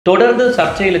தொடர்ந்து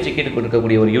சர்ச்சையில சிக்கிட்டு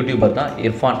கொடுக்கக்கூடிய ஒரு யூடியூபர் தான்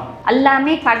இர்ஃபான்.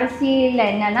 எல்லாமே கடைசியில்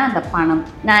என்னன்னா அந்த பணம்.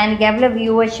 நான் எனக்கு எவ்வளோ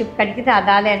வியூவர்ஷிப் கிடைக்குது,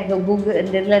 அதால் எனக்கு கூகுள்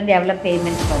இந்த இதுலேருந்து எவ்வளோ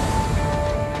பேமெண்ட் வரும்.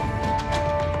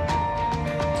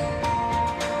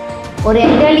 ஒரு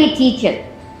எல்டர்லி டீச்சர்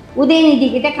உதயநிதி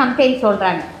கிட்ட கம்ப்ளைண்ட்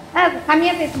சொல்கிறாங்க,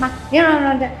 கம்மியாக பேசுமா,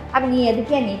 அப்போ நீ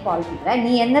எதுக்கே நீ பாலிட்டிக்கிற,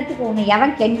 நீ என்னத்துக்கு உன்னை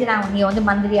எவன் கெஞ்சினாங்க நீ வந்து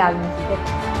மந்திரி ஆகணும்.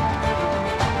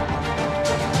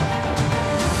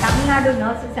 Tamil Nadu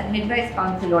nurses and midwives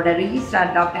கவுன்சிலோட registrar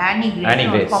doctor ஆனி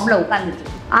பொம்பளை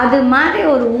உட்காந்துட்டு அது மாதிரி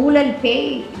ஒரு ஊழல் பேய்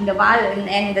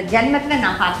இந்த ஜென்மத்தில்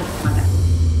நான் பார்த்துக்க மாட்டேன்.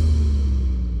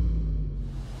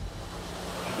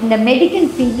 இந்த மெடிக்கல்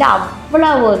ஃபீல்டில்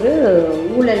அவ்வளோ ஒரு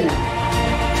ஊழல்.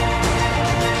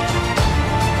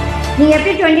 நீங்கள்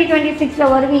எப்படி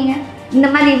 2026 வருவீங்க இந்த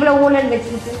மாதிரி இவ்வளோ ஊழல்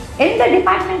வச்சுக்கிட்டு? எந்த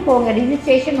டிபார்ட்மெண்ட் போங்க,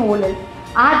 ரிஜிஸ்ட்ரேஷன் ஊழல்,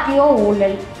 ஆர்டிஓ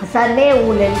ஊழல், சர்வே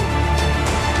ஊழல்.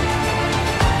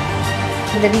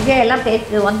 இந்த விஜய் எல்லாம்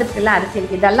வந்துட்டுல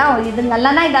அரசியலுக்கு இதெல்லாம் இது நல்லா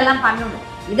தான் இதெல்லாம் பண்ணணும்,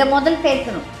 இதை முதல்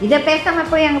பேசணும். இதை பேசாமல்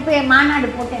போய் அங்கே போய் மாநாடு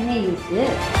போட்டு என்ன use?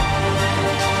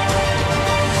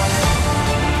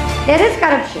 There is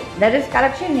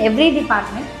corruption in every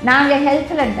department. நாங்கள்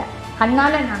ஹெல்த்தில்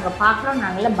கண்ணால் நாங்கள் பார்க்குறோம்,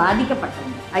 நாங்களாம்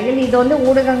பாதிக்கப்பட்டோம். அதில் இது வந்து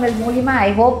ஊடகங்கள் மூலிமா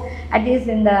ஐ ஹோப்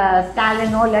அட்லீஸ்ட் இந்த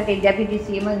ஸ்டாலினோ இல்லாட்டி டெபியூட்டி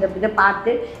சிஎம்மோ இந்த இதை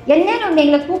பார்த்து என்னன்னு வந்து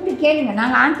எங்களை கூப்பிட்டு கேளுங்க,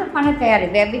 நாங்கள் ஆன்சர் பண்ண தயார்,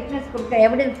 விட்னஸ் கொடுக்க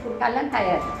எவிடன்ஸ் கொடுக்கலாம்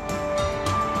தயார்.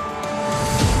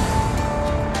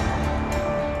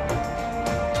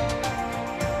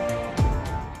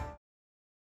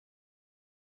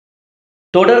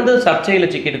 தொடர்ந்து சர்ச்சையில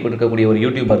சிக்கிட்டு கொடுக்கக்கூடிய ஒரு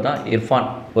யூடியூபர் தான் இர்ஃபான்.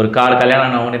 ஒரு கல்யாணம்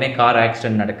ஆன உடனே கார்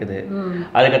ஆக்சிடென்ட் நடக்குது,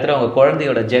 அதுக்கப்புறம் அவங்க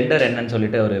குழந்தையோட ஜெண்டர் என்னன்னு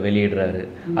சொல்லிட்டு அவர் வெளியிடுறாரு,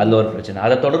 அதில் ஒரு பிரச்சனை.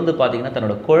 அதை தொடர்ந்து பார்த்தீங்கன்னா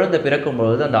தன்னோட குழந்தை பிறக்கும்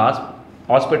பொழுது அந்த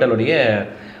ஹாஸ்பிட்டலுடைய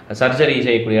சர்ஜரி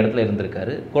செய்யக்கூடிய இடத்துல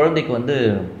இருந்திருக்காரு. குழந்தைக்கு வந்து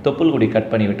தொப்புள் கொடி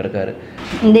கட் பண்ணி விட்டுருக்காரு.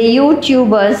 இந்த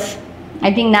யூடியூபர்ஸ்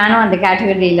ஐ திங்க் நானும் அந்த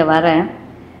கேட்டகரியில் வரேன்.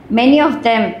 மெனி ஆஃப்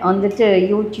தேம் வந்துட்டு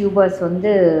யூடியூபர்ஸ்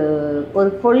வந்து ஒரு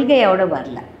கொள்கையோடு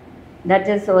வரல. தட்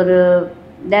இஸ் ஒரு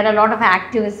there are lot of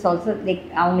activist also, like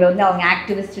அவங்க வந்து அவங்க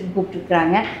ஆக்டிவிஸ்ட்னு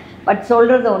கூப்பிட்டுருக்குறாங்க, பட்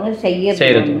சொல்கிறது ஒன்று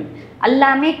செய்யறது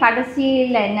எல்லாமே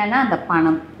கடைசியில் என்னென்னா அந்த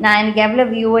பணம். நான் எனக்கு எவ்வளோ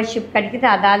வியூவர்ஷிப் கிடைக்குது,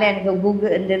 அதால் எனக்கு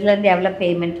கூகுள் இந்த இதுலேருந்து எவ்வளோ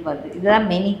பேமெண்ட் வருது, இதுதான்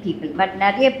மெனி பீப்புள். பட்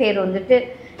நிறைய பேர் வந்துட்டு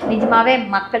நிஜமாகவே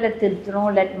மக்களை திருத்தணும்,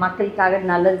 இல்லை மக்களுக்காக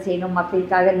நல்லது செய்யணும்,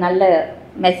 மக்களுக்காக நல்ல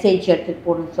மெசேஜ் எடுத்துகிட்டு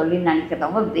போகணும்னு சொல்லி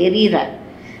நினைக்கிறவங்க very rare.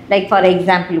 Like for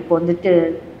example இப்போ வந்துட்டு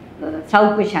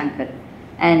சவுக்கு சங்கர்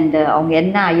அண்ட் அவங்க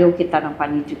என்ன அயோக்கியத்தனம்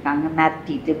பண்ணிட்டுருக்காங்க,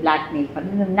 மிரட்டிட்டு பிளாக்மெயில்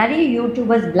பண்ணி நிறைய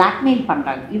யூடியூபர்ஸ் பிளாக்மெயில்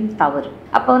பண்ணுறாங்க, இது தவறு.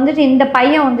 அப்போ வந்துட்டு இந்த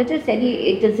பையன் வந்துட்டு சரி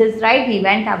it is is right, he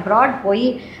went abroad, போய்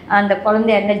அந்த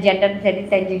குழந்தை என்ன ஜெண்டர்னு சரி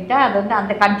தெரிஞ்சுக்கிட்டா அது வந்து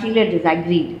அந்த கண்ட்ரியில் it is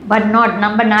agreed. But not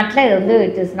நம்ம நாட்டில் இது வந்து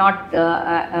it is not,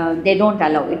 they don't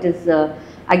allow, it is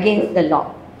against the law.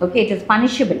 Okay, it is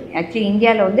punishable. Actually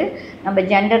இந்தியாவில் வந்து நம்ம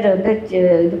ஜெண்டர் வந்து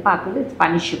இது பார்க்குறது இட்ஸ்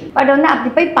பனிஷபிள். பட் வந்து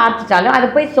அப்படி போய் பார்த்துட்டாலும் அதை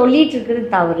போய் சொல்லிகிட்டு இருக்கிறது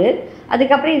தவறு.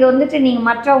 அதுக்கப்புறம் இது வந்துட்டு நீங்கள்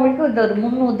மற்றவங்களுக்கு இது ஒரு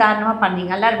முன் உதாரணமாக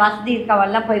பண்ணீங்க. எல்லோரும் வசதி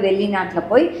இருக்கவெல்லாம் போய் வெளிநாட்டில்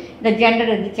போய் இந்த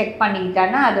ஜெண்டர் இது செக்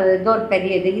பண்ணிக்கிட்டான்னா அது ஏதோ ஒரு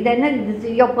பெரிய இது என்ன இது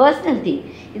யோர் பர்சனல் திங்.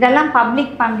 இதெல்லாம்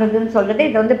பப்ளிக் பண்ணுறதுன்னு சொல்கிறது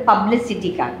இது வந்து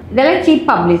பப்ளிசிட்டிக்காக, இதெல்லாம் சீப்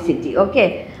பப்ளிசிட்டி. ஓகே,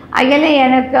 அதில்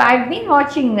எனக்கு ஐ பீன்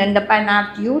வாட்சிங் இந்த நான்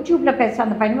யூடியூப்பில் பேச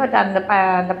அந்த பையன்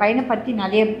அந்த பையனை பற்றி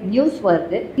நிறைய நியூஸ்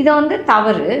வருது. இதை வந்து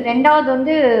தவறு. ரெண்டாவது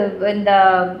வந்து இந்த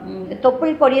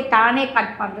தொப்புள் கொடியை தானே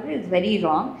கட் பண்ணுறது இஸ் வெரி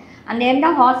ராங். அந்த எந்த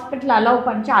ஹாஸ்பிட்டல் அலோவ்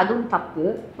பண்ணிச்சா அதுவும் தப்பு.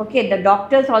 Okay, the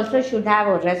doctors also should have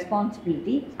ஒரு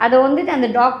ரெஸ்பான்சிபிலிட்டி. அதை வந்துட்டு அந்த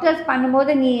டாக்டர்ஸ்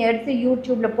பண்ணும்போது நீ எடுத்து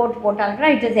யூடியூப்பில்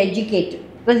போட்டாங்கன்னா it is educated,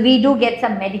 because we do get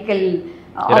some medical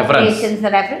operations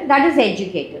reference, that is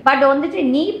educated. But வந்துட்டு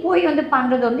நீ போய் வந்து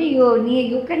பண்ணுறது வந்து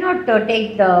you cannot take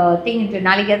the thing into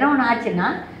நாளைக்கு எதாவது ஒன்று ஆச்சுன்னா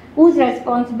who's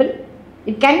responsible?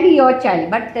 It can be your child,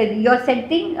 but you're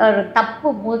setting ஒரு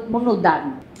தப்பு முன்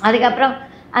உதாரணம். அதுக்கப்புறம்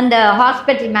அந்த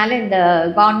ஹாஸ்பிட்டல் மேலே இந்த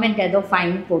கவர்மெண்ட் ஏதோ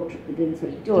ஃபைன் போட்டிருக்குதுன்னு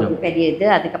சொல்லிட்டு ஒரு பெரிய இது.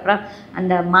 அதுக்கப்புறம்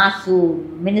அந்த மாசு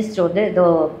மினிஸ்டர் வந்து ஏதோ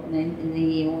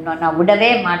நான் விடவே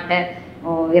மாட்டேன்,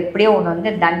 எப்படியோ ஒன்று வந்து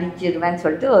தண்டிச்சிருவேன்னு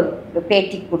சொல்லிட்டு ஒரு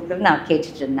பேட்டி கொடுக்குறது நான்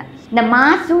கேட்டுட்டு இருந்தேன். இந்த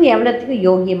மாசு எவ்வளோத்துக்கு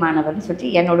யோகியமானவர்னு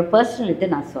சொல்லிட்டு என்னோடய பர்சனல் இது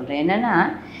நான் சொல்கிறேன். என்னென்னா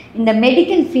இந்த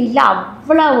மெடிக்கல் ஃபீல்டில்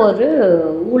அவ்வளோ ஒரு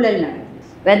ஊழல் நடக்குது.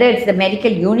 Whether it's the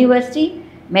medical university,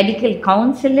 medical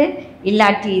council,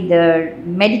 இல்லாட்டி the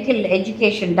medical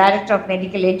education director of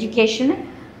medical education,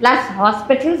 plus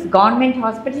hospitals, government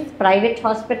hospitals, private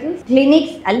hospitals,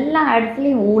 clinics, எல்லா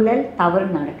இடத்துலையும் ஊழல் தவறு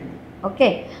நடக்குது. ஓகே,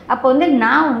 அப்போ வந்து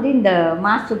நான் வந்து இந்த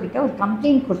மாசுக்கிட்ட ஒரு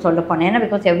கம்ப்ளைண்ட் சொல்ல போனேன். ஏன்னா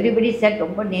பிகாஸ் எவ்ரிபடி செட்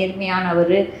ரொம்ப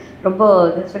நேர்மையானவர், ரொம்ப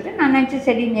இதுன்னு சொல்லிட்டு நான் நினச்சி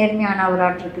சரி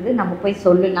நேர்மையானவராக இருக்குது நம்ம போய்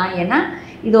சொல்லலாம். ஏன்னா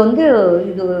இது வந்து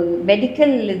இது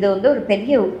மெடிக்கல் இது வந்து ஒரு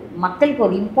பெரிய மக்களுக்கு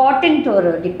ஒரு இம்பார்ட்டண்ட்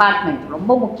ஒரு டிபார்ட்மெண்ட்,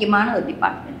 ரொம்ப முக்கியமான ஒரு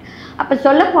டிபார்ட்மெண்ட். அப்போ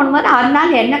சொல்ல போகும்போது அதனால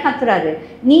என்ன கத்துறாரு,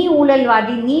 நீ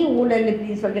ஊழல்வாதி, நீ ஊழல்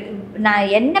இப்படின்னு சொல்லிட்டு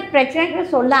நான் என்ன பிரச்சனைகளை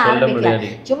சொல்ல ஆரம்பிக்கல,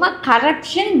 சும்மா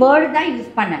கரப்ஷன் வேர்டு தான்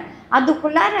யூஸ் பண்ணேன்.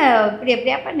 அதுக்குள்ளார இப்படி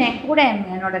எப்படியாப்ப நான் கூட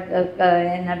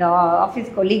என்னோட ஆஃபீஸ்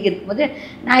கொலீக் இருக்கும்போது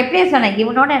நான் இப்படியே சொன்னேன்,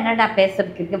 இவனோட என்னடா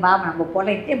பேசுறதுக்கு இருக்குது, வா நம்ம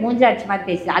போலட்டே மூஞ்சி அடிச்சு மாதிரி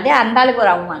பேசி. அதே அந்த ஆளுக்கு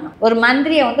ஒரு அவமானம். ஒரு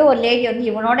மந்திரியை வந்து ஒரு லேடி வந்து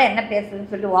இவனோட என்ன பேசுறதுன்னு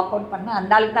சொல்லிட்டு வாக் அவுட் பண்ணால்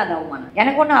அந்த ஆளுக்கு தான் அது அவமானம்.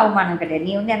 எனக்கு ஒன்றும் அவமானம் கிடையாது.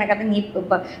 நீ வந்து எனக்கு நீ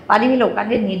இப்போ பதவியில்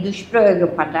உட்காந்து நீ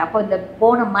துஷ்பிரயோகம் பண்ணுற. அப்போ இந்த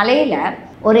போன மலையில்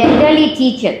ஒரு எல்டர்லி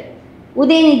டீச்சர்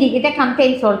உதயநிதி கிட்ட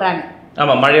கம்ப்ளைண்ட் சொல்கிறாங்க.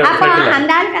 அப்போ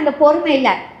அந்த ஆளுக்கு அந்த பொறுமை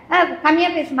இல்லை,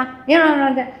 கம்மியாக பேசுமா,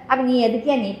 அப்போ நீ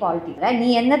எதுக்கே நீ பாலிட்டிக்கிற, நீ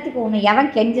என்னத்துக்கு ஒன்று எவன்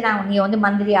கெஞ்சினா நீ வந்து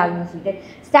மந்திரி ஆகணும்னு சொல்லிட்டு.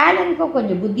 ஸ்டாலினுக்கும்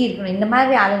கொஞ்சம் புத்தி இருக்கணும். இந்த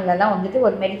மாதிரி ஆளுங்களெல்லாம் வந்துட்டு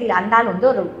ஒரு மெடிக்கல் அந்த ஆள் வந்து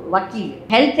ஒரு வக்கீல்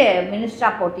ஹெல்த்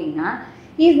மினிஸ்டராக போட்டிங்கன்னா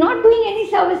he is not doing any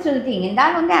service to the thing. இந்த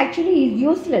ஆள் வந்து ஆக்சுவலி இஸ்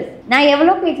யூஸ்லெஸ். நான்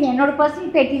எவ்வளோ பேசினேன், என்னோட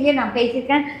பர்சனல் பேட்டிலேயே நான்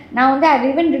பேசியிருக்கேன். நான் வந்து ஐ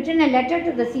even written a letter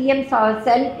to the CM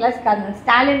cell plus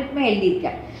ஸ்டாலினுக்குமே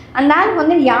எழுதியிருக்கேன். அந்த ஆள்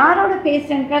வந்து யாரோட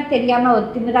பேசுகிறேன்னு தெரியாமல் ஒரு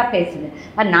திமிராக பேசுது.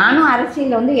 நானும்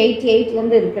அரசியலில் வந்து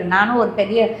 88லேருந்து இருக்கிறேன். நானும் ஒரு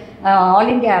பெரிய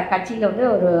ஆல் இண்டியா கட்சியில் வந்து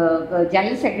ஒரு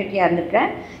ஜெனரல் செக்ரட்டரியாக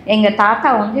இருந்திருக்கேன். எங்கள் தாத்தா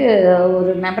வந்து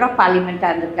ஒரு மெம்பர் ஆஃப்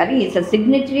பார்லிமெண்ட்டாக இருந்திருக்காரு. It's a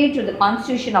சிக்னேச்சரி to the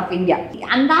constitution of India.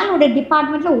 அந்த ஆளோட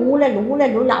டிபார்ட்மெண்ட்டில் ஊழல்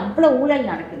ஊழல் ஊழல் அவ்வளோ ஊழல்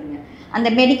நடக்குதுங்க. அந்த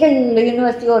மெடிக்கல்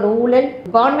யூனிவர்சிட்டி ஒரு ஊழல்,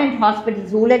 கவர்மெண்ட்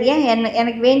ஹாஸ்பிட்டல்ஸ் ஊழல். ஏன்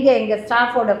எனக்கு வேண்டிய எங்கள்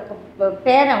ஸ்டாஃபோட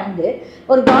பேரை வந்து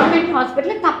ஒரு கவர்மெண்ட்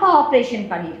ஹாஸ்பிட்டலில் தப்பாக ஆப்ரேஷன்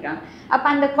பண்ணியிருக்காங்க. அப்போ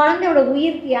அந்த குழந்தையோட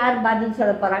உயிருக்கு யார் பதில்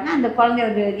சொல்ல போகிறாங்க? அந்த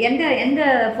குழந்தையோட எந்த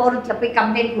ஃபோரத்தில் போய்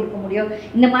கம்ப்ளைண்ட் கொடுக்க முடியும்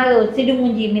இந்த மாதிரி ஒரு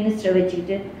சிடுமூஞ்சி மினிஸ்டரை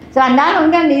வச்சுக்கிட்டு? ஸோ அந்த ஆள்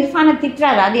வந்து அந்த இர்ஃபானை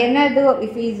திட்டுறாரு. அது என்ன இது,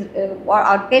 இஃப் இஸ்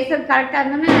அவர் பேசுறது கரெக்டாக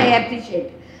இருந்தோன்னா ஐ அப்ரிஷியேட்.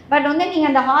 பட் வந்து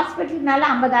நீங்கள் அந்த ஹாஸ்பிட்டல் மேலே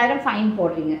 50,000 ஃபைன்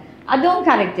போடுறீங்க, அதுவும்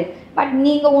கரெக்டு. பட்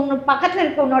நீங்கள் ஒன்று பக்கத்தில்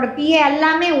இருக்க உன்னோட பிஏ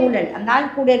எல்லாமே ஊழல். அந்த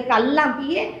ஆள் கூட இருக்க எல்லாம்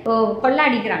பிஏ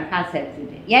கொள்ளாடிக்கிறாங்க காசு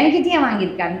எடுத்துக்கிட்டு. எனக்கிட்டே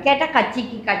வாங்கியிருக்காங்க. கேட்டால்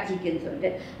கட்சிக்குன்னு சொல்லிட்டு.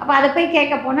 அப்போ அதை போய்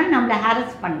கேட்க போனால் நம்மளை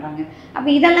ஹாரஸ் பண்ணுறாங்க. அப்போ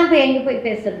இதெல்லாம் போய் எங்கே போய்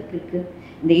பேசுறதுக்கு இருக்குது?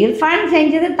 இந்த இர்ஃபான்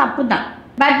செஞ்சது தப்பு தான்.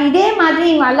 பட் இதே மாதிரி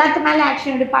இவங்க எல்லாத்து மேலே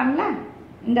ஆக்ஷன் எடுப்பாங்களா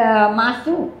இந்த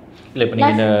மாசு? இல்லை, இப்போ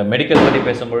நீங்கள் இந்த மெடிக்கல் பற்றி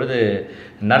பேசும்பொழுது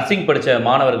நர்சிங் படித்த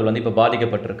மாணவர்கள் வந்து இப்போ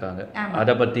பாதிக்கப்பட்டிருக்காங்க.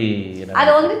 அதை பற்றி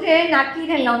அது வந்துட்டு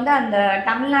நக்கீரனில் வந்து அந்த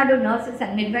Tamil Nadu nurses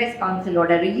and midwives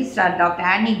கவுன்சிலோட registrar doctor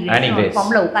Aani grace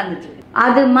பொம்பளை உட்காந்துட்டு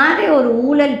அது மாதிரி ஒரு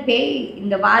ஊழல் பேய்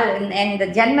இந்த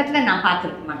ஜென்மத்தில் நான்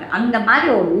பார்த்துருக்க மாட்டேன். அந்த மாதிரி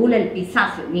ஒரு ஊழல்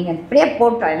பிசாசு நீங்கள் இப்படியே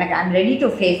போட்டோம். எனக்கு I'm ready to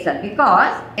face sir.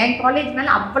 Because N college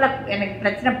மேலே அவ்வளோ எனக்கு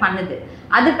பிரச்சனை பண்ணுது.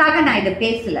 அதுக்காக நான் இதை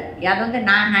பேசலை. அதை வந்து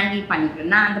நான் ஹேண்டில்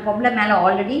பண்ணிக்கிறேன். நான் அந்த பொம்பளை மேலே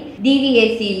ஆல்ரெடி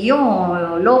டிவிஏசிலையும்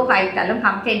லோக் ஆயிட்டாலும்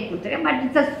கம்ப்ளைண்ட் கொடுத்துருக்கேன். But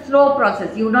it's a slow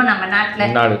process. இவ்வளோ நம்ம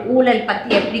நாட்டில் ஊழல் பற்றி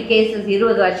எப்படி கேசஸ்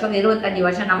 20 வருஷம் 25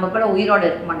 வருஷம் நம்ம கூட உயிரோடு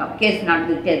இருக்க மாட்டோம். கேஸ்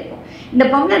நடந்துகிட்டே இருக்கும். இந்த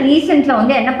பொம்பளை ரீசெண்டில்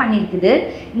வந்து என்ன பண்ணியிருக்குது,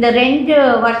 இந்த 2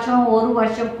 வருஷம் 1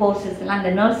 வருஷம் கோர்சஸ்லாம்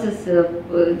இந்த நர்சஸ்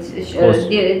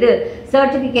இது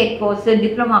சர்டிஃபிகேட் கோர்ஸ்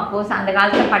டிப்ளமா கோர்ஸ் அந்த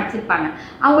காலத்தில் படிச்சிருப்பாங்க.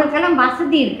 அவங்களுக்கெல்லாம்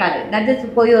வசதி இருக்காது. தட்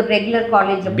இஸ் போய் ஒரு ரெகுலர்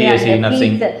காலேஜில் போய்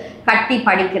ஃபீஸ் கட்டி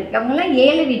படிக்கிறதுக்கு. அவங்களாம்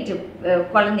ஏழை வீட்டு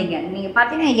குழந்தைங்க. நீங்கள்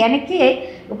பார்த்தீங்கன்னா எனக்கே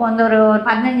இப்போ வந்து ஒரு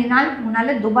 15 நாளுக்கு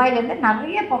முன்னால் துபாயிலேருந்து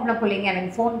நிறைய பொம்பளை பிள்ளைங்க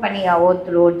எனக்கு ஃபோன் பண்ணி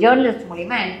ஒருத்தர் ஒரு ஜேர்னலிஸ்ட்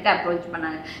மூலிமா என்கிட்ட அப்ரோச்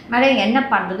பண்ணாங்க. மேடம் என்ன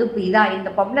பண்ணுறது, இப்போ இதான்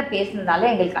இந்த பொம்பளை பேசுனதால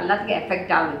எங்களுக்கு எல்லாத்துக்கும்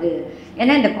எஃபெக்ட் ஆகுது.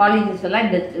 ஏன்னா இந்த காலேஜஸ் எல்லாம்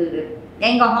இந்த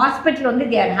எங்கள் ஹாஸ்பிட்டல் வந்து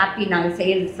தே ஆர் ஹாப்பி நாங்கள்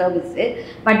செய்கிற சர்வீஸு.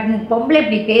 பட் பொம்பளை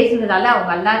இப்படி பேசுறதால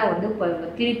அவங்க எல்லாரும் வந்து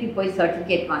திருப்பி போய்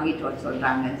சர்டிஃபிகேட் வாங்கிட்டு வர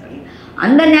சொல்கிறாங்கன்னு சொல்லி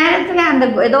அந்த நேரத்தில் அந்த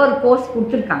ஏதோ ஒரு கோர்ஸ்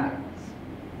கொடுத்துருக்காங்க.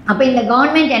 அப்போ இந்த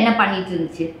கவர்மெண்ட் என்ன பண்ணிட்டு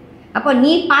இருந்துச்சு? அப்போ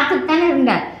நீ பார்த்துட்டு தானே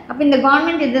இருந்த. அப்போ இந்த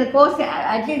கவர்மெண்ட் இந்த கோர்ஸ்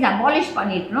அட்லீஸ்ட் அபாலிஷ்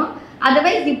பண்ணிருக்கணும்.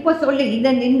 அதர்வைஸ் இப்போ சொல்லு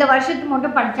இந்த வருஷத்துக்கு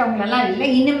மட்டும் படித்தவங்களெல்லாம் இல்லை,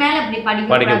 இனிமேல் அப்படி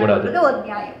படிக்கக்கூடாது ஒரு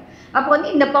நியாயம். அப்போ வந்து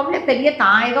இந்த பொம்பளை பெரிய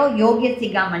தாயதோ யோகிய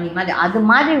சிகாமணி மாதிரி அது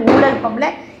மாதிரி ஊழல் பொம்பளை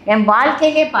என்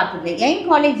வாழ்க்கையிலே பார்த்தது. என்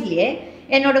காலேஜ்லேயே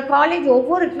என்னோட காலேஜ்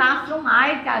ஒவ்வொரு கிளாஸ் ரூம்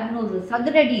 1600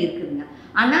 சதுரடி இருக்குதுங்க.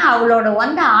 ஆனால் அவளோட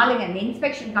வந்த ஆளுங்க இந்த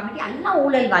இன்ஸ்பெக்ஷன் கமிட்டி எல்லாம்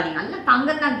ஊழல்வாதிங்க. எல்லாம்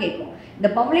தங்கம் தான் கேட்கும். இந்த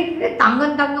பப்ளிக்கு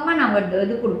தங்கமாக நம்ம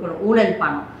இது கொடுக்கணும் ஊழல்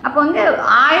பணம். அப்போ வந்து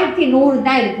 1100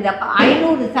 தான் இருக்குது. அப்போ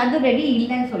 500 சதுரடி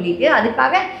இல்லைன்னு சொல்லிட்டு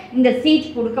அதுக்காக இந்த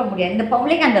சீட் கொடுக்க முடியாது. இந்த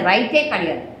பப்ளிக் அந்த ரைட்டே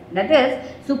கிடையாது. That is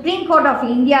supreme court of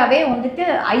இந்தியாவே வந்துட்டு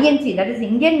INC that is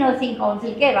Indian nursing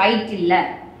கவுன்சிலுக்கே right இல்லை.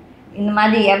 இந்த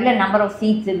மாதிரி எவ்வளோ நம்பர் ஆஃப்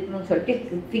சீட்ஸ் இருக்குன்னு சொல்லிட்டு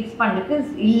ஃபிக்ஸ்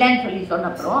பண்ணுறதுக்கு இல்லைன்னு சொல்லி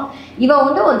சொன்னப்புறம் இவன்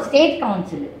வந்து ஒரு ஸ்டேட்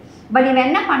கவுன்சில். பட் இவன்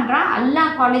என்ன பண்ணுறான், எல்லா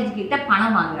காலேஜ்கிட்ட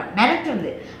பணம் வாங்குறான்,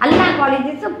 மிரட்டுறது. எல்லா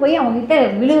காலேஜஸும் போய் அவங்ககிட்ட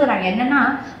விழுகுறாங்க. என்னென்னா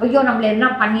ஐயோ நம்மளை என்ன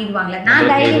பண்ணிடுவாங்களே. நான்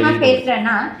தைரியமாக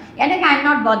பேசுகிறேன்னா எனக்கு ஐ எம்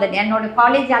நாட் பாதர்ட். என்னோட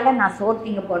காலேஜால் நான்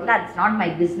சோர்த்திங்க போடல, இட்ஸ் நாட் மை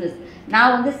பிஸ்னஸ்.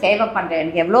 நான் வந்து சேவை பண்ணுறேன்.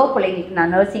 எனக்கு எவ்வளோ பிள்ளைங்களுக்கு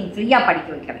நான் நர்சிங் ஃப்ரீயாக படிக்க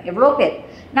வைக்கிறேன். எவ்வளோ பேர்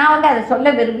நான் வந்து அதை சொல்ல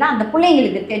விரும்பல. அந்த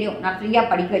பிள்ளைங்களுக்கு தெரியும் நான் ஃப்ரீயாக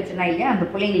படிக்க வச்சேனா இல்லையா, அந்த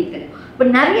பிள்ளைங்களுக்கு தெரியும். இப்போ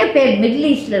நிறைய பேர் மிடில்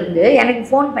ஈஸ்ட்லேருந்து எனக்கு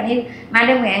ஃபோன் பண்ணி,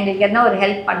 மேடம் எங்களுக்கு என்ன ஒரு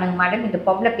ஹெல்ப் பண்ணுங்க மேடம், இந்த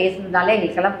பொம்பளை பேசுனதால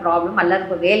எங்களுக்கெல்லாம் ப்ராப்ளம், எல்லாரும்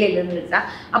இப்போ வேலையில் இருந்துச்சா.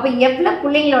 அப்போ எவ்வளோ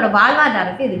பிள்ளைங்களோட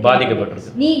வாழ்வாதாரத்தை இது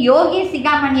பாதிக்கப்பட்டிருக்கு. நீ யோகி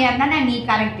சிகாமணியாக இருந்தானே நீ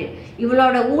கரெக்டு.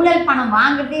 இவளோட ஊழல் பணம்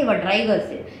வாங்குறதே இவள்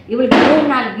டிரைவர்ஸு, இவளுக்கு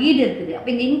 3-4 வீடு இருக்குது. அப்போ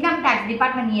இந்த இன்கம் டேக்ஸ்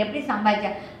டிபார்ட்மெண்ட் நீ எப்படி சம்பாதிச்ச?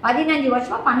 15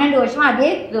 வருஷமா 12 வருஷமா அதே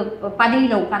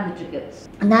பதவியில் உட்காந்துட்டு இருக்கு.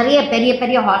 நிறைய பெரிய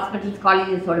பெரிய ஹாஸ்பிட்டல்ஸ்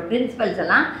காலேஜஸோட பிரின்சிபல்ஸ்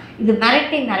எல்லாம் இது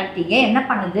மிரட்டிங்க என்ன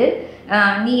பண்ணுது,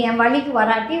 நீ என் வழிக்கு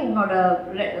வராட்டி உனக்கு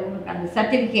அந்த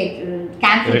சர்டிஃபிகேட்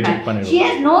கேன்சல் பண்ண. She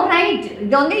has no right.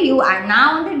 இது வந்து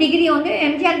நான் வந்து டிகிரி வந்து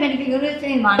எம்ஜிஆர் மெடிக்கல்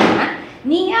யூனிவர்சிட்டி வாங்கினேன்.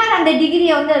 நீங்க யார் அந்த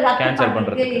டிகிரியை வந்து ரத்து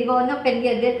பண்ணுறது? இவங்க வந்து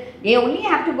பெரியது. they only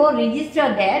have to go register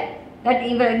there that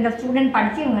இந்த ஸ்டூடெண்ட்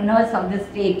படித்து இவங்க நர்ஸ் ஆஃப் த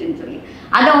ஸ்டேட்னு சொல்லி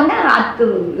அதை வந்து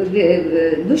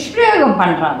துஷ்பிரயோகம்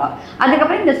பண்ணுறாங்க.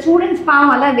 அதுக்கப்புறம் இந்த ஸ்டூடெண்ட்ஸ்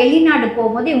பாவம் எல்லாம் வெளிநாடு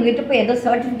போகும்போது இவங்ககிட்ட போய் ஏதோ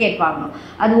சர்டிஃபிகேட் வாங்கணும்.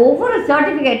 அது ஒவ்வொரு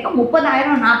சர்டிஃபிகேட்டுக்கும்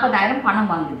 30,000 40,000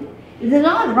 பணம் வாங்குது.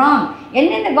 இதெல்லாம் ராங்.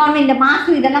 என்ன இந்த கவர்மெண்ட் இந்த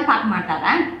மாதம் இதெல்லாம் பார்க்க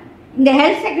மாட்டாரா? இந்த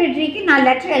ஹெல்த் செக்ரட்டரிக்கு நான்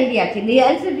லெட்டர் எழுதியாச்சு. இந்த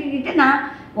ஹெல்த் செக்ரட்டரிக்கிட்ட நான்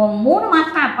 3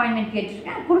 மாதம் அப்பாயின்மெண்ட்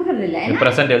கேட்டிருக்கேன், கொடுக்கறது இல்லை.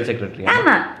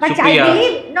 ஆமாம், but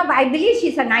I believe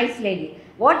she's a nice lady.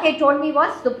 What they told me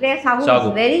was Supriya Sahu is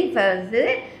very first,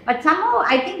 but somehow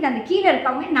I think அந்த கீழே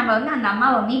இருக்கவங்க நம்ம வந்து அந்த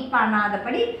அம்மாவை மீட்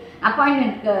பண்ணாதபடி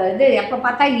அப்பாயின்மெண்ட்க்கு இது எப்போ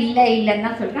பார்த்தா இல்லைன்னு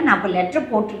தான் சொல்லிட்டு நான் அப்போ லெட்டர்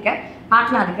போட்டிருக்கேன்.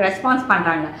 பார்க்கலாம் அதுக்கு ரெஸ்பான்ஸ்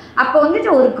பண்ணுறாங்க. அப்போ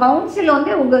வந்துட்டு ஒரு கவுன்சில்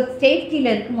வந்து உங்கள்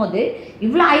சேஃப்டியில் இருக்கும்போது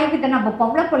இவ்வளோ ஆயோக்கியத்தை நம்ம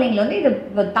பொம்பளை பிள்ளைங்களை வந்து இது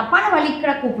தப்பான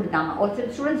வழிக்கூட கூப்பிடுதாமா. ஒரு சில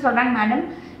ஸ்டூடெண்ட்ஸ் சொல்கிறாங்க, மேடம்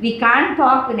வி கேன்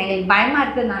டாக், எங்களுக்கு பயமாக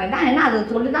இருக்குதுனால தான். ஏன்னா அது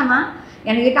சொல்லுதாமா,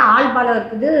 என்கிட்ட ஆள் பலம்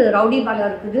இருக்குது, ரவுடி பலம்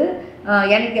இருக்குது,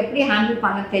 எனக்கு எப்படி ஹேண்டில்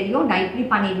பண்ண தெரியும், நான் இப்படி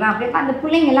பண்ணிடுவேன் அப்படி. அந்த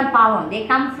பிள்ளைங்கெல்லாம் பாவம், they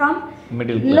come from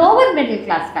lower middle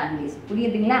class families.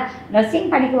 புரியுதுங்களா? நர்சிங்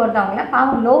படிக்க வருதவங்கள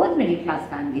பாவம் லோவர் மிடில் கிளாஸ்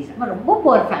ஃபேமிலிஸ், ரொம்ப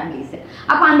புவர் ஃபேமிலிஸ்.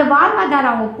 அப்போ அந்த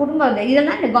வாழ்வாதாரம் அவங்க குடும்பம்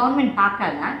இதெல்லாம் இந்த கவர்மெண்ட்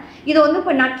பார்க்காத. இது வந்து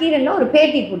இப்போ நக்கீரனில் ஒரு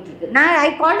பேட்டி கொடுத்துருக்கு. நான் ஐ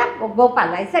கால் அப்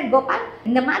கோபால். ஐ செட், கோபால்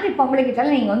இந்த மாதிரி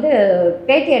பொம்பளைக்கிட்டாலும் நீங்கள் வந்து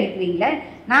பேட்டி எடுக்கிறீங்களே,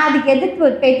 நான் அதுக்கு எதிர்த்து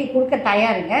ஒரு பேட்டி கொடுக்க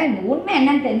தயாருங்க. இந்த உண்மை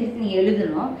என்னன்னு தெரிஞ்சுட்டு நீங்கள்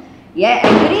எழுதணும்.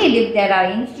 agreed if there are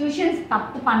institutions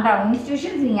தப்பு பண்ணுறாங்க,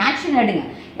 இன்ஸ்டிடியூஷன்ஸ் நீங்கள் ஆக்ஷன் எடுங்க.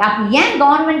 அப்போ ஏன்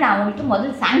கவர்மெண்ட் அவங்களுக்கு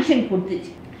முதல் சாங்ஷன்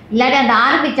கொடுத்துச்சு? இல்லாட்டி அந்த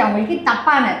ஆரம்பித்தவங்களுக்கு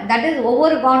தப்பான, தட் இஸ்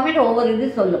ஒவ்வொரு கவர்மெண்ட் ஒவ்வொரு இது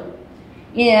சொல்லும்.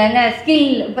 என்ன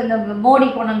ஸ்கில், இப்போ இந்த மோடி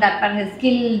கொண்டு வந்தார் பாருங்க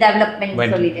ஸ்கில்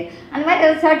டெவலப்மெண்ட் சொல்லிட்டு, அந்த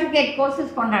மாதிரி சர்டிஃபிகேட்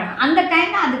கோர்சஸ் கொண்டாங்க. அந்த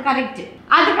டைமில் அது கரெக்டு.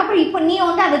 அதுக்கப்புறம் இப்போ நீ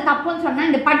வந்து அது தப்புன்னு சொன்னால்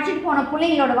இந்த படிச்சுட்டு போன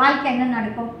பிள்ளைங்களோட வாழ்க்கை என்ன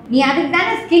நடக்கும்? நீ அதுக்கு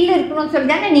தானே ஸ்கில் இருக்கணும்னு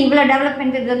சொல்லி தானே நீ இவ்வளோ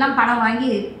டெவலப்மெண்ட் இதெல்லாம் பணம் வாங்கி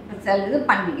இது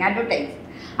பண்ணுறீங்க, அட்வர்டைஸ்.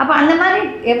 அப்போ அந்த மாதிரி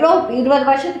எவ்வளோ 20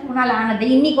 வருஷத்துக்கு முன்னால் ஆனது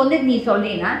இன்றைக்கி வந்து நீ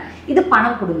சொல்கிறீங்கன்னா இது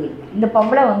பணம் கொடுங்க. இந்த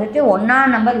பொம்பளை வந்துட்டு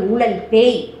 1ஆம் நம்பர் ஊழல்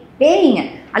பேய்ங்க.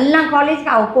 எல்லா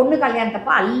காலேஜுக்கு அவள் பொண்ணு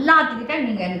கல்யாணத்தப்போ எல்லாத்துக்கிட்ட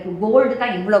நீங்கள் எனக்கு கோல்டு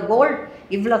தான், இவ்வளோ கோல்டு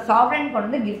இவ்வளோ சாவரன் கொண்டு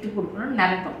வந்து கிஃப்ட் கொடுக்கணும்னு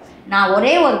நினைப்போம். நான்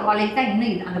ஒரே ஒரு காலேஜ் தான்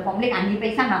இன்னும் இது, அந்த பொம்பளைக்கு 5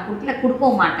 பைசா நான்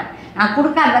கொடுக்கவும் மாட்டேன். நான்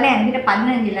கொடுக்காததால என்கிட்ட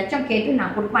 15 லட்சம் கேட்டு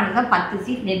நான் கொடுப்பான்னு தான் 10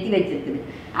 சீட் நிறுத்தி வச்சுருக்குது.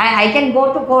 I can go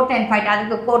to court and fight.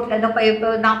 அதுக்கு கோர்ட்டில் ஏதோ இப்போ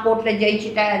நான் கோர்ட்டில்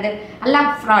ஜெயிச்சுட்டேன், அது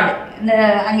எல்லாம் ஃப்ராடு. இந்த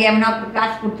அங்கே எவனா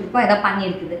காசு கொடுத்துருக்கோம் ஏதோ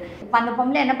பண்ணியிருக்குது. இப்போ அந்த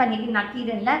பொம்பளை என்ன பண்ணிட்டு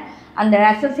நக்கீரனில் அந்த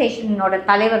அசோசியேஷனோட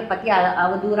தலைவர் பற்றி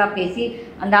அவதூறாக பேசி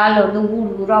அந்த ஆள் வந்து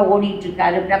ஊராக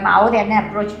ஓடிட்டுருக்காரு. அவர் என்ன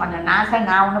அப்ரோச் பண்ணேன்,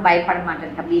 நான் ஒன்றும் பயப்பட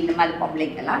மாட்டேன் தம்பி இந்த மாதிரி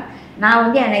பொம்பளைக்கெல்லாம். நான்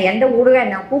வந்து என்னை எந்த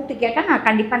ஊடகம் நான் கூப்பிட்டு கேட்டால் நான்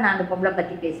கண்டிப்பாக நான் அந்த பொம்பளை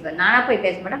பற்றி பேசுவேன். நானாக போய்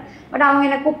பேச மாட்டேன், பட் அவங்க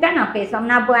என்னை கூப்பிட்டா நான் பேசுவேன்.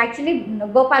 நான் இப்போ ஆக்சுவலி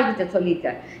கோபால் கிட்ட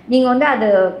சொல்லியிருக்கேன், நீங்கள் வந்து அது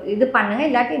இது பண்ணுங்கள்,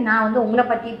 இல்லாட்டி நான் வந்து உங்களை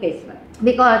பற்றி பேசுவேன்.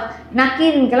 பிகாஸ்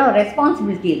நக்கீரனுக்கெல்லாம் ஒரு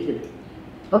ரெஸ்பான்சிபிலிட்டி இருக்குது.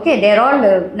 ஓகே, தேர் ஆல்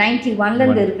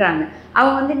 91லேருந்து இருக்கிறாங்க.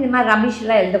 அவங்க வந்து இந்த மாதிரி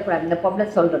ரபிஷ்லாம் எழுதக்கூடாது இந்த பொம்பளை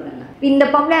சொல்கிறதுனால. இந்த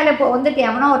பொம்பளையால் இப்போ வந்துட்டு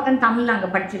எவனோ ஒருத்தன் தமிழ் அங்கே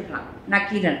படிச்சிருக்கலாம்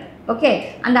நக்கீரன். ஓகே,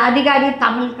 அந்த அதிகாரி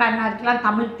தமிழ்காரனாக இருக்கலாம்,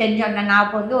 தமிழ் தெரிஞ்சவங்க. நான்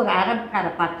இப்போ வந்து ஒரு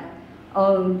அரபுக்காரை பார்த்தேன்,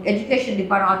 எஜுகேஷன்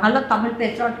டிபார்ட்மெண்ட், நல்லா தமிழ்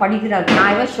பேசுகிறோம் படிக்கிறாரு.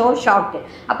 நான் இவன் ஷாக்டு.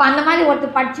 அப்போ அந்த மாதிரி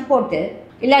ஒருத்தர் படித்து போட்டு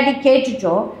இல்லாட்டி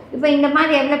கேட்டுட்டோம். இப்போ இந்த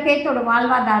மாதிரி எவ்வளோ பேர்த்தோட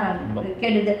வாழ்வாதாரம்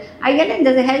கெடுது. அதனால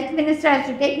இந்த health minister has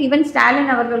to take. Even Stalin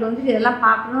அவர்கள் வந்து இதெல்லாம்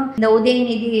பார்க்கணும். இந்த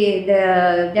உதயநிதி இந்த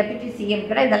டெப்யூட்டி சிஎம்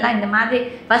கூட இதெல்லாம் இந்த மாதிரி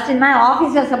ஃபர்ஸ்ட் இந்த மாதிரி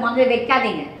ஆஃபீஸர்ஸை முதல்ல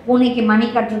வைக்காதீங்க. பூனைக்கு மணி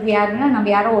கட்டுறது யாருன்னா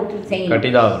நம்ம யாரோ ஒருத்தர்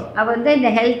செய்யணும். அப்போ வந்து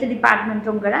இந்த ஹெல்த்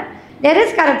டிபார்ட்மெண்ட்டும் கூட there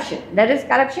is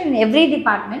corruption in every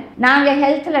department. நாங்கள்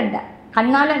ஹெல்த்தில்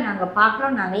கண்ணால் நாங்கள்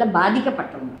பார்க்குறோம், நாங்களாம்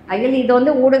பாதிக்கப்பட்டோம். அதில் இது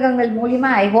வந்து ஊடகங்கள் மூலிமா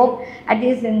ஐ ஹோப்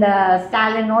அட்லீஸ்ட் இந்த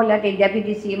ஸ்டாலினோ இல்லாட்டி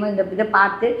டெப்யூட்டி சிஎமோ இந்த இதை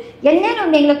பார்த்து என்னென்னு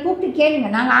ஒன்று எங்களை கூப்பிட்டு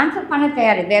கேளுங்க, நாங்கள் ஆன்சர் பண்ண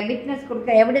தயார். விட்னஸ்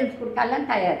கொடுக்க எவிடன்ஸ் கொடுத்தாலாம்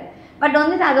தயார். பட்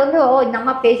வந்துட்டு அது வந்து இந்த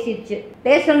அம்மா பேசிடுச்சு,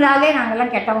 பேசுனதாலே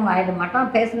நாங்கள்லாம் கெட்டவங்க ஆகிட மாட்டோம்,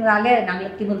 பேசுனதாலே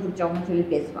நாங்களாம் திமிர் பிடிச்சவங்கன்னு சொல்லி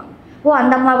பேசுவாங்க.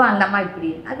 அந்த அம்மா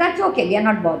இப்படி, that's okay, we are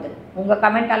not bothered. உங்கள்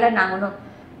கமெண்ட்டால் நாங்கள் ஒன்றும்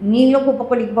நீங்களும் குப்பை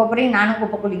குழிக்கு போகிறீங்க, நானும்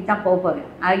குப்பை குழிக்கு தான் போகிறேன்.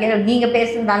 அது நீங்கள்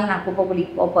பேசுகிறதாலும் நான் குப்பை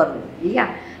குழிக்கு போகிறது இல்லையா?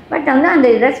 பட் வந்து அந்த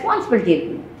ரெஸ்பான்சிபிலிட்டி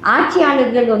இருக்குது.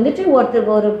 ஆட்சியாளர்கள் வந்துட்டு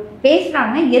ஒருத்தர் ஒரு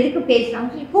பேசுகிறாங்கன்னா எதுக்கு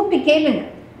பேசுகிறாங்கன்னு சொல்லி கூப்பிட்டு கேளுங்க.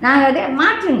 நாங்கள் அதை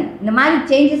மாற்றுங்க. இந்த மாதிரி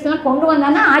சேஞ்சஸ்லாம் கொண்டு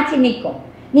வந்தாங்கன்னா ஆட்சி நிற்கும்.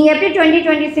 நீங்கள் எப்படி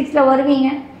 2026 வருவீங்க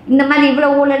இந்த மாதிரி இவ்வளோ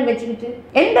ஊழல் வச்சுக்கிட்டு?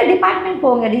 எந்த டிபார்ட்மெண்ட்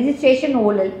போங்க, ரிஜிஸ்ட்ரேஷன்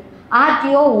ஊழல்,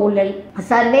 ஆர்டிஓ ஊழல்,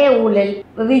 சர்வே ஊழல்,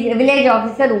 வில்லேஜ்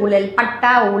ஆஃபீஸர் ஊழல்,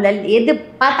 பட்டா ஊழல், எது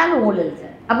பார்த்தாலும் ஊழல்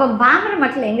சார். அப்போ பாமர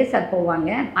மக்கள் எங்கே சார்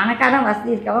போவாங்க? பணக்காரன்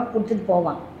வசதி இருக்கவா கொடுத்துட்டு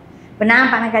போவாங்க. இப்போ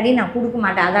நான் பணக்காரி, நான் கொடுக்க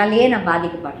மாட்டேன், அதாலேயே நான்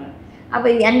பாதிக்கப்படுறேன். அப்போ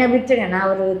என்னை விட்டுருங்க, நான்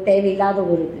ஒரு தேவையில்லாத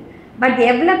ஒரு இது. பட்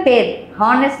எவ்வளோ பேர்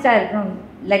ஹானஸ்ட்டாக இருக்கணும்,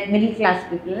 லைக் மிடில் கிளாஸ்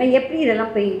பீப்புளெலாம் எப்படி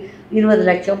இதெல்லாம் போய் 20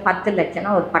 லட்சம் 10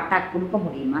 லட்சம்னா ஒரு பட்டா கொடுக்க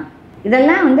முடியுமா?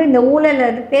 இதெல்லாம் வந்து இந்த ஊழல்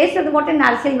இது பேசுறது மட்டும் இந்த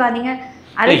அரசியல்வாதிங்க.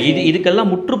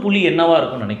 இதுக்கெல்லாம் முற்றுப்புள்ளி என்னவா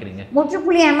இருக்கும்னு நினைக்கிறீங்க?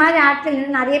 முற்றுப்புள்ளி என் மாதிரி ஆட்கள்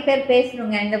நிறைய பேர்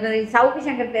பேசணுங்க. இந்த சவுக்கு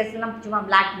சங்கர் பேசலாம் சும்மா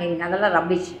பிளாக்மெயிலிங், அதெல்லாம்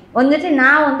ரபிஷ். வந்துட்டு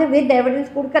நான் வந்து வித்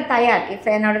எவிடன்ஸ் கொடுக்க தயார்.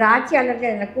 இப்போ என்னோட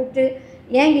ஆட்சியாளர்கள் என்னை கூப்பிட்டு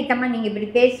ஏன் கீதம்மா நீங்கள் இப்படி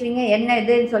பேசுகிறீங்க, என்ன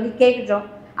இதுன்னு சொல்லி கேட்குறோம்.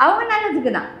 அவங்க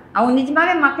நல்லதுக்கு தான். அவங்க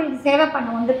நிஜமாகவே மக்களுக்கு சேவை பண்ண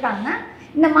வந்திருக்காங்கன்னா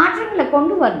இந்த மாற்றங்களை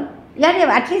கொண்டு வரணும்.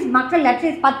 இல்லாட்டி அட்லீஸ்ட் மக்கள்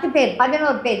அட்லீஸ்ட் 10 பேர்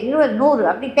 11 பேர் 20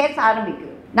 100 அப்படி பேச ஆரம்பிக்குது.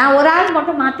 நான் ஒரு ஆள்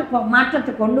மட்டும்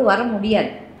மாற்றத்தை கொண்டு வர முடியாது.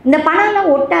 இந்த பணம்லாம்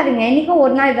ஒட்டாதுங்க. என்றைக்கும்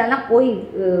ஒரு நாள் இதெல்லாம் போய்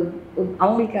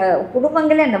அவங்களுக்கு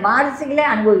குடும்பங்களே அந்த வாரிசுகளே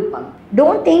அனுபவிப்பாங்க.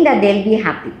 Don't think that they'll be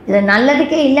happy. இது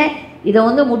நல்லதுக்கே இல்லை. இதை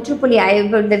வந்து முற்றுப்புள்ளி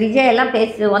இந்த விஜய் எல்லாம்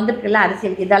வந்திருக்குல்ல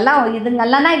அரசியலுக்கு,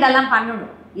 இதுங்கெல்லாம் தான் இதெல்லாம்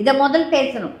பண்ணணும். இதை முதல்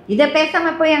பேசணும். இதை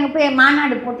பேசாமல் போய் அங்கே போய்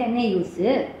மாநாடு போட்டு என்ன யூஸு?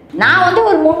 நான் வந்து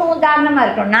ஒரு முன் உதாரணமாக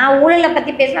இருக்கணும். நான் ஊழலை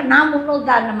பற்றி பேசுகிறேன், நான் முன்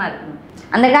உதாரணமாக இருக்கணும்.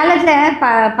 அந்த காலத்தில்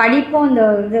படிப்பும்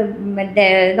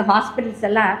இந்த ஹாஸ்பிட்டல்ஸ்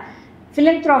எல்லாம்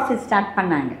ஃபிலந்த்ராஃபி ஸ்டார்ட்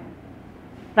பண்ணாங்க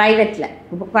ப்ரைவேட்டில்.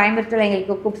 இப்போ கோயம்புத்தூரில்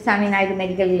எங்களுக்கு குப்புசாமி நாயுடு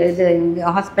மெடிக்கல் இது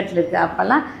ஹாஸ்பிட்டல் இருக்குது.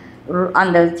 அப்போல்லாம்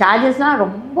அந்த சார்ஜஸ்லாம்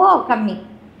ரொம்ப கம்மி.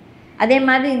 அதே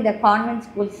மாதிரி இந்த கான்வென்ட்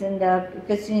ஸ்கூல்ஸ், இந்த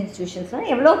கிறிஸ்டின் இன்ஸ்டியூஷன்ஸ்லாம்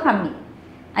எவ்வளோ கம்மி.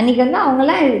 அன்றைக்கி வந்து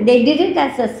அவங்களாம் they did it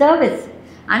as a service.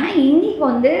 ஆனால் இன்றைக்கி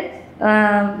வந்து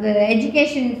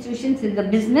எஜுகேஷன் இன்ஸ்டியூஷன்ஸ் இந்த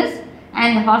business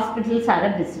and hospitals R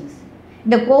a business.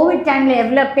 இந்த கோவிட் டைமில்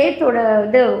எவ்வளோ பேர்த்தோட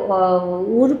இது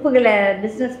உறுப்புகளை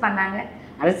பிஸ்னஸ் பண்ணாங்க.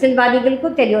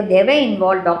 அரசியல்வாதிகளுக்கும் தெரியும், தேவை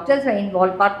இன்வால்வ், டாக்டர்ஸ்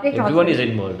இன்வால்வ், கார்பரேட்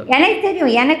எனக்கு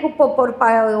தெரியும். எனக்கு இப்போ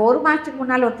ஒரு மாதத்துக்கு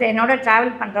முன்னால் ஒருத்தர் என்னோட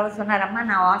ட்ராவல் பண்ணுறவர் சொன்னார், அம்மா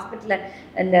நான் ஹாஸ்பிட்டலில்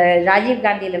இந்த ராஜீவ்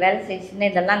காந்தியில் வேலை செஞ்சுன்னு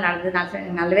இதெல்லாம் நடந்தது. நான் சொன்னேன்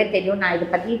எனக்கு நல்லாவே தெரியும், நான் இதை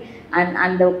பற்றி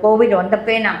அந்த கோவிட்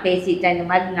வந்தப்பே நான் பேசிட்டேன், இந்த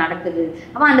மாதிரி நடக்குது.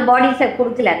 ஆமாம், அந்த பாடிஸை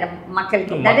கொடுக்கல அந்த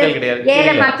மக்களுக்கு. அதாவது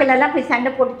ஏழை மக்கள் எல்லாம் போய்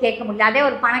சண்டை போட்டு கேட்க முடியல. அதே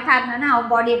ஒரு பணக்காரனா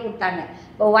அவன் பாடியை கொடுத்தாங்க.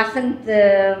 இப்போ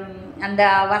அந்த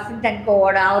வசந்த் அண்ட்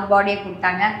கோவோட அவர் பாடியை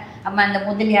கொடுத்தாங்க. அம்மா அந்த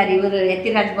முதலியார் இவர்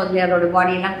எத்திராஜ் முதலியாரோட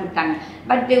பாடியெல்லாம் கொடுத்தாங்க.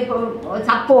 பட் இப்போ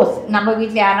சப்போஸ் நம்ம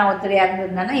வீட்டில் யாரும் ஒருத்தர்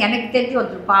இறந்துருந்தாங்கன்னா எனக்கு தெரிஞ்சு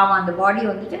ஒருத்தர் பாவம் அந்த பாடி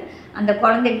வந்துட்டு அந்த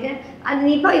குழந்தைக்கு அது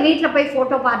நீ போய் வீட்டில் போய்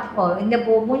ஃபோட்டோ பார்த்துக்கோ, இந்த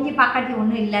மூஞ்சி பார்க்காட்டி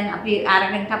ஒன்றும் இல்லைன்னு அப்படி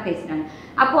அரகண்ட்டாக பேசுகிறாங்க.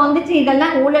 அப்போ வந்துட்டு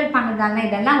இதெல்லாம் ஊழல் பண்ணதால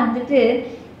இதெல்லாம் வந்துட்டு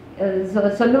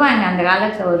சொல்லுவாங்க. அந்த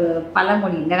காலத்தில் ஒரு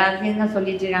பழமொழி இந்த காலத்துலேயும் தான்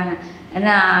சொல்லிட்டு இருக்காங்க.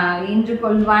 ஏன்னா இன்று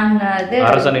கொள்வான்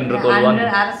அரசன் நின்று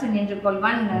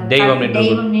கொள்வான்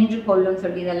தெய்வம் நின்று கொள்ளும்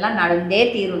சொல்லி இதெல்லாம் நடந்தே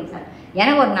தீரும் சார்.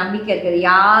 எனக்கு ஒரு நம்பிக்கை இருக்குது.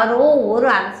 யாரோ ஒரு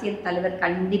அரசியல் தலைவர்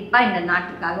கண்டிப்பாக இந்த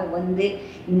நாட்டுக்காக வந்து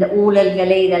இந்த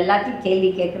ஊழல்களை இதெல்லாத்தையும்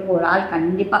கேள்வி கேட்குற ஒரு ஆள்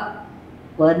கண்டிப்பாக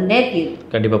வந்தே தீரும்.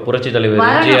 கண்டிப்பா புரட்சி தலைவர்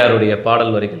எம்ஜிஆருடைய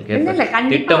பாடல் வரிகள் கேட்க,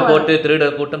 திட்டம் போட்டு திருட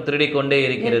கூட்டம் திருடிக் கொண்டே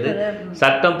இருக்கிறது,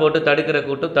 சட்டம் போட்டு தடுக்கிற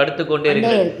கூட்டம் தடுத்து கொண்டே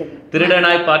இருக்கிறது,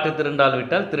 திருடனாய் பாட்டு திருந்தால்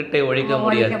விட்டால் திருட்டை ஒழிக்க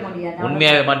முடியாது.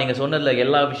 உண்மையாகமா நீங்க சொன்னதுல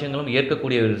எல்லா விஷயங்களும்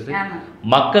ஏற்கக்கூடிய விஷயம்.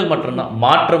 மக்கள் மட்டும்தான்,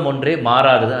 மாற்றம் ஒன்றே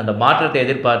மாறாதது. அந்த மாற்றத்தை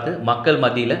எதிர்பார்த்து மக்கள்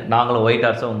மத்தியில நாங்களும் ஒயிட்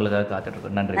ஹார்ஸா உங்களுக்காக காத்துட்டு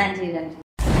இருக்கோம். நன்றி.